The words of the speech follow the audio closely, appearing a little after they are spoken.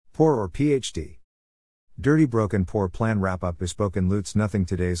Poor or PhD. Dirty broken poor plan wrap up bespoken loots nothing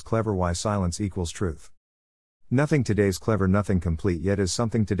today's clever why silence equals truth. Nothing today's clever nothing complete yet is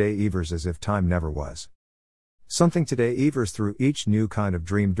something today evers as if time never was. Something today evers through each new kind of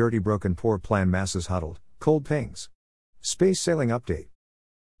dream dirty broken poor plan masses huddled, cold pings. Space sailing update.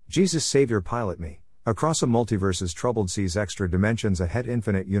 Jesus Savior pilot me, across a multiverse's troubled seas extra dimensions ahead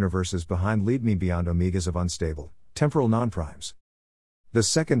infinite universes behind lead me beyond omegas of unstable, temporal non-primes. The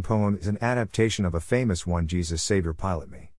second poem is an adaptation of a famous one Jesus Savior pilot me.